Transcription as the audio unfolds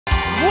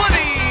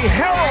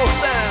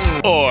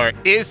Harrelson. Or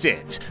is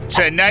it?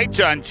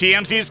 Tonight on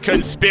TMZ's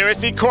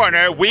Conspiracy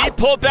Corner, we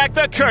pull back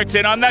the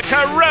curtain on the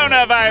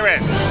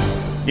coronavirus.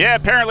 Yeah,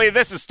 apparently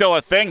this is still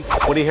a thing.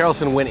 Woody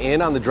Harrelson went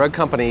in on the drug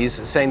companies,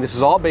 saying this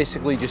is all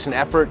basically just an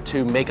effort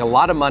to make a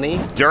lot of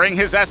money. During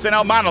his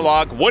SNL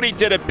monologue, Woody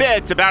did a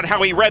bit about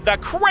how he read the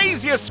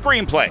craziest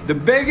screenplay. The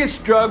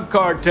biggest drug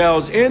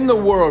cartels in the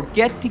world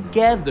get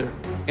together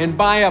and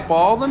buy up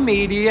all the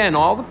media and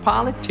all the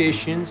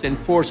politicians and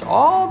force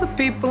all the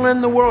people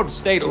in the world to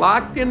stay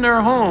locked in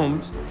their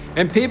homes,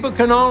 and people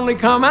can only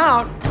come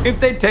out if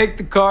they take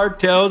the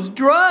cartel's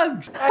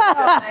drugs.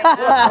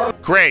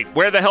 Great,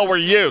 where the hell were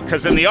you?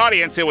 Because in the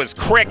audience it was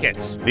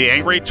crickets. The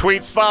angry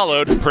tweets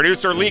followed.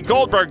 Producer Lee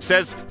Goldberg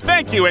says,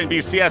 "Thank you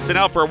NBC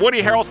SNL for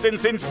Woody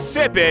Harrelson's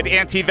insipid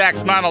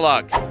anti-vax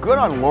monologue." Good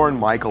on Lorne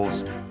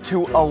Michaels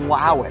to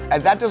allow it.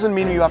 And that doesn't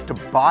mean you have to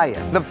buy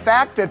it. The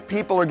fact that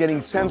people are getting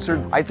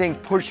censored, I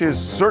think, pushes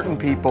certain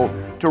people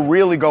to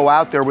really go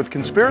out there with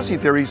conspiracy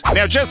theories.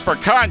 Now, just for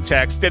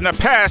context, in the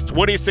past,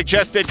 Woody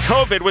suggested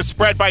COVID was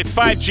spread by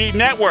 5G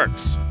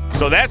networks.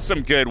 So that's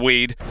some good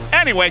weed.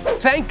 Anyway.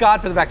 Thank God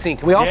for the vaccine.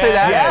 Can we all say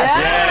that?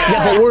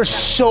 Yeah, but we're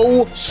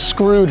so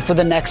screwed for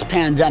the next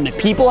pandemic.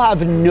 People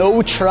have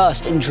no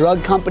trust in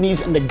drug companies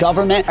and the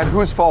government. And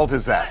whose fault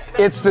is that?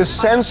 It's the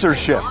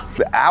censorship.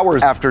 The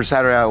hours after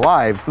Saturday Night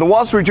Live, the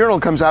Wall Street Journal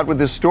comes out with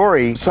this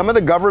story. Some of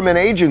the government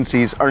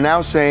agencies are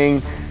now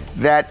saying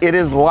that it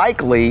is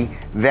likely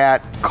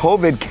that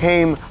COVID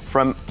came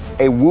from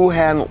a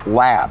Wuhan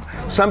lab,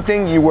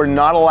 something you were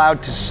not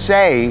allowed to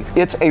say.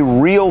 It's a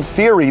real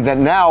theory that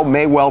now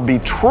may well be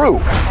true.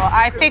 Well,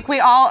 I think we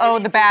all owe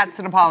the bats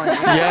an apology.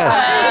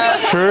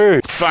 Yes,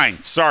 true.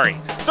 Fine, sorry.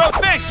 So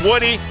thanks,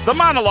 Woody. The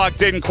monologue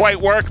didn't quite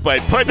work,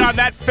 but putting on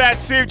that fat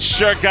suit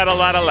sure got a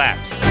lot of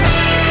laughs.